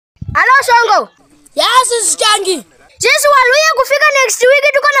Hello Songo. Yes, Changi. Sisi Waluya kufika next week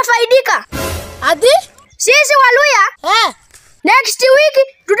tuko na faidika. Ati? Sisi Waluya? Next week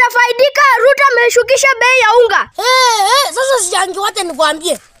tutafaidika. Ruto ameshukisha bei ya unga. Sasa Changi wacha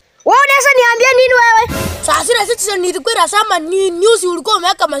nikwambie. Wewe unaweza niambia nini wewe? Sasa Citizen nilikuwa nasema ni news ulikuwa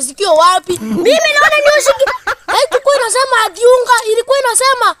umeweka masikio wapi? Mimi naona news ilikuwa inasema ati unga, ilikuwa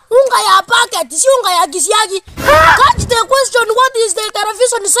inasema unga ya packet, si unga ya kisiagi. Catch the question, what is the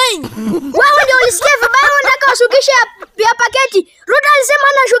television saying? Wewe ndio ulisikia vibaya unataka ushukishe ya paketi. Ruto alisema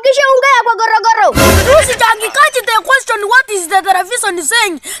anashukisha unga ya kwa gorogoro. Lucy Changi, catch the question, what is the television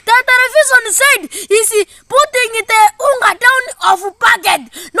saying? The television said is putting the unga down of packet,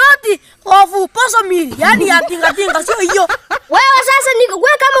 not of posomil. Yani ya tinga sio hiyo. Wewe sasa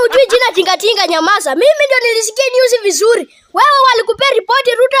wewe kama ujui jina tinga nyamaza. Mimi ndio nilisikia news vizuri. Wewe walikupea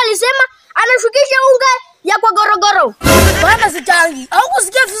ripoti Ruto alisema anashukisha unga ya kwa gorogoro. Bwana si Changi, au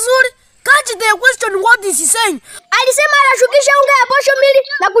kusikia vizuri? Catch the question, what is he saying? Alisema anashukisha unga ya posho mili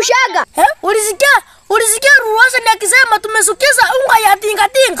na kushaga. Ulisikia Ruwasa akisema tumesukiza unga ya tinga.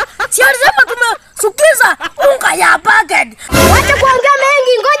 Si alisema tumesukiza unga ya packet. Wacha kuongea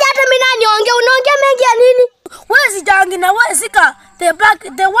mengi, ngoja hata mimi niongee. Unaongea mengi ya nini? Wewe si Changi na wewe sika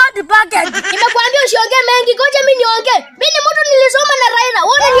the word packet. Nimekuambia usiongee mengi, ngoja mimi niongee. Mimi mtu nilisoma na Raila.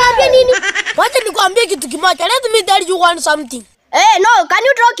 Wewe unaniambia nini? Wacha nikwambie kitu kimoja. Let me tell you one something. No, can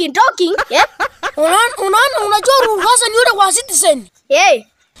you talking? Yeah. Unajua Ruwasa ni yule wa Citizen.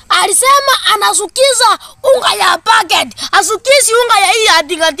 Alisema anasukiza unga ya packet. Asukizi unga ya hii ya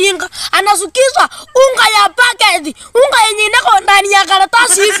tinga. Anasukiza unga ya packet. Unga yenye inako ndani ya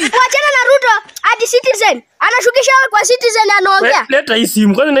karatasi hivi. Wachana na Ruto hadi Citizen. Anashukisha kwa Citizen anaongea. Leta hii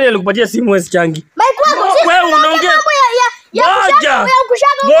simu. Kwanza nani alikupatia simu wewe Changi? Wewe unaongea.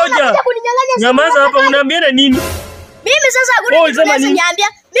 Ngoja. Nyamaza hapa unaambiana nini? Mimi sasa hakuna kitu niambia.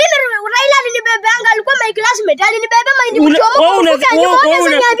 Mimi Raila alinibebeanga, alikuwa my classmate. Alinibeba mahindi mchoma.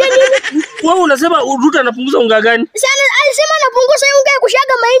 Wewe unasema Ruto anapunguza unga gani? Alisema anapunguza unga ya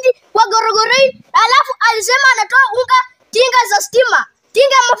kushaga mahindi kwa gorogoroi. Alafu alisema anatoa unga tinga za stima.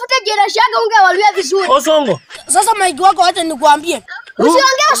 Tinga ya mafuta jera shaga unga Waluya vizuri. Osongo. Sasa mic wako acha nikuambie.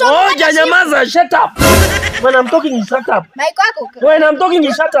 Usiongee Osongo. Ngoja nyamaza, shut up. When I'm talking you shut up. Mic wako. When I'm talking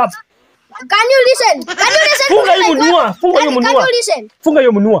you shut up. Can you listen? Funga hiyo munua. Funga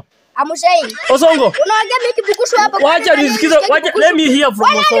hiyo munua. I'm saying. Osongo. Unaongea miki bukushu hapa. Wacha nisikize. Let me hear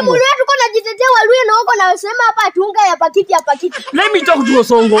from Osongo. Wewe tuko najitetea Waluya na uko nasema hapa tunga ya pakiti. Let me talk to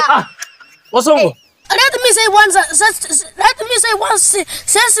Osongo. Osongo. Let me say one statement.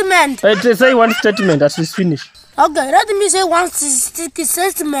 Say one statement as it's finished. Okay, let me say one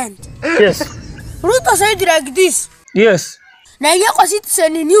statement. Yes. Ruto said like this. Yes. Na ilikuwa kwa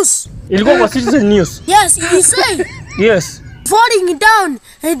Citizen News. Ilikuwa kwa Citizen News. Yes, he said. Yes. Falling down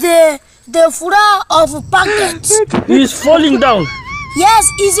the floor of packets. He's falling down. Yes,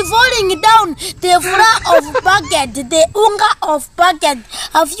 he's falling down the floor of packet, the unga of packet.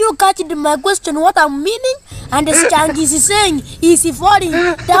 Have you catched my question? What I'm meaning? And the Changi is saying he's falling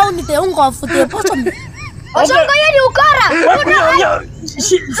down the unga of the bottom. Osongo yeye ni ukora.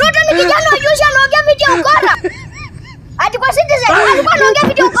 Ruto ni kijana wa Yusha anaongea miti ya ukora. Ati kwa Citizen alikuwa anaongea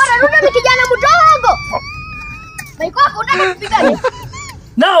miti ya ukora. Ruto ni kijana mdogo. Maiko unataka kupigana.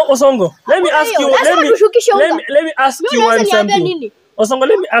 Now Osongo, let me ask you one something. Osongo,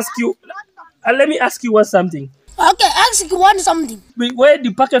 let me ask you one something. Okay, ask one something. Where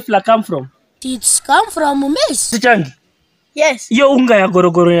did packet flour come from? It's come from Maisha. Changi. Yes. Hiyo unga ya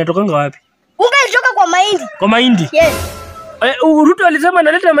gorogoro inatokanga wapi? Unga ilitoka kwa mahindi. Kwa mahindi? Yes. Ruto alisema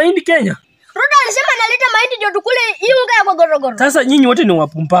analeta mahindi Kenya. Ruto alisema analeta mahindi ndio tukule hii unga ya kwa gorogoro. Sasa nyinyi wote ni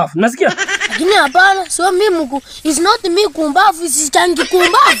wapumbavu. Nasikia? Lakini hapana, sio mimi it's not me kumbavu, it's Changi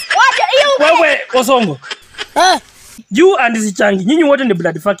kumbavu. Wacha hiyo unga. Wewe Osongo. You and Changi, nyinyi wote ni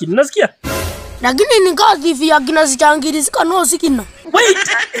blood fucking. Nasikia? Lakini ni kazi vya kina Changi risika no sikina.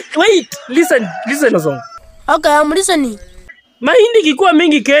 Wait, listen Osongo. Okay, I'm listening. Mahindi kikuwa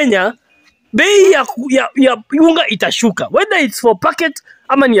mingi Kenya, bei ya unga itashuka. Whether it's for packet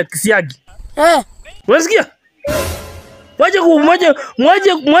ama ni ya kisiagi. Unasikia?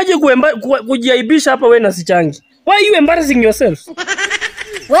 Mwaje kujiaibisha hapa wewe na Changi. Why you embarrassing yourself?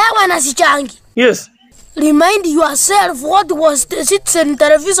 Wewe na Changi. Yes. Remind yourself what was the Citizen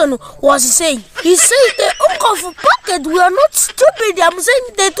television was saying. He said the unga of packet, we are not stupid. I'm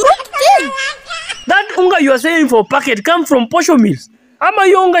saying the truth thing. That unga you are saying for packet come from posho mills. Ama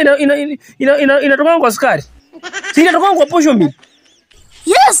hiyo unga inatoka kwa sukari. Si inatoka kwa posho mill.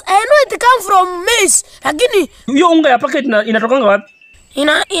 Yes, I know it come from maize. Lakini hiyo unga ya packet inatoka wapi?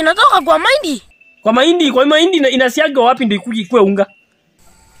 Inatoka kwa mahindi. Kwa mahindi inasiaga wapi ndio ikue unga?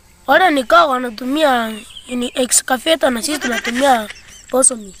 Wala nikao wanatumia ni excavator na sisi tunatumia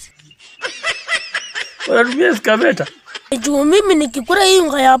posho mill. Wanatumia excavator. Juu mimi nikikula hii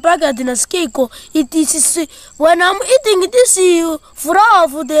unga ya packet nasikia iko it is when I'm eating this flour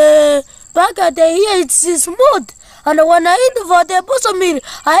of the packet here it's smooth, and when I eat for the posho mill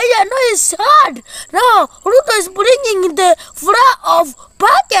I know it's hard. Now Ruto is bringing the flour of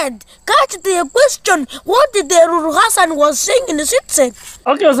packet. Catch the question what the Ruto Hassan was saying in the citizen.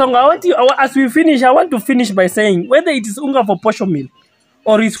 Okay, Osongo, as we finish, I want to finish by saying whether it is unga for posho mill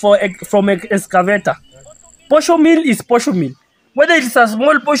or it's from excavator. Posho mill is posho mill. Whether it is a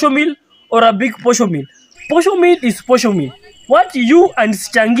small posho mill or a big posho mill. Posho mill is posho mill. What you and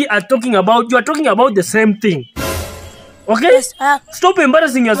Changi are talking about, you are talking about the same thing. Okay? Yes, stop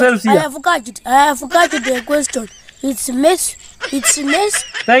embarrassing yourselves here. I have got the question. It's mess. It's mess.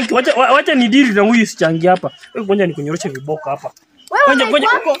 Thank you. Wacha nidiri na huyu Changi hapa. Wewe ngoja nikunyoroshe viboko hapa.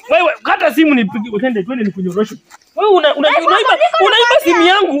 Wewe kata simu nipige twende nikunyoroshe. Wewe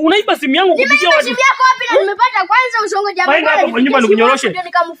unaiba simu yangu, kupigia watu. Simu yako wapi na nimepata kwanza Usongo jamani. Wewe hapo kwa nyumba nikunyoroshe.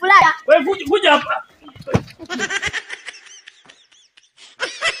 Nikamfulaya. Wewe kuja hapa.